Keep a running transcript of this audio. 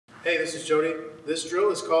Hey, this is Jody. This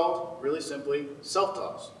drill is called, really simply,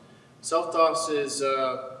 self-toss. Self-toss is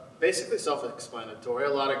basically self-explanatory. A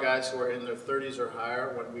lot of guys who are in their 30s or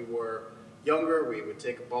higher, when we were younger, we would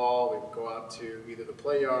take a ball, we would go out to either the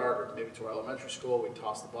play yard or maybe to our elementary school, we'd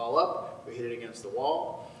toss the ball up, we hit it against the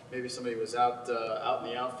wall. Maybe somebody was out in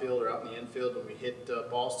the outfield or out in the infield when we hit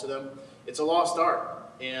balls to them. It's a lost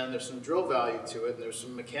art, and there's some drill value to it, and there's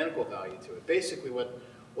some mechanical value to it. Basically what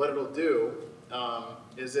it'll do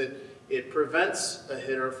is it prevents a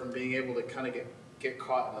hitter from being able to kind of get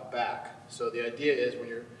caught in the back. So the idea is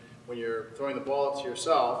when you're throwing the ball up to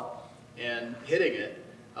yourself and hitting it,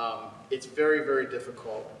 it's very, very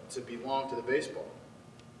difficult to belong to the baseball.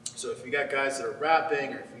 So if you got guys that are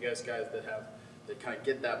wrapping, or if you guys that kind of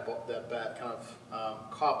get that bat kind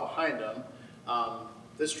of caught behind them,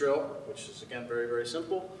 this drill, which is again very, very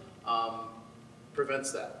simple,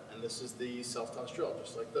 prevents that. And this is the self-toss drill,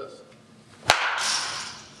 just like this.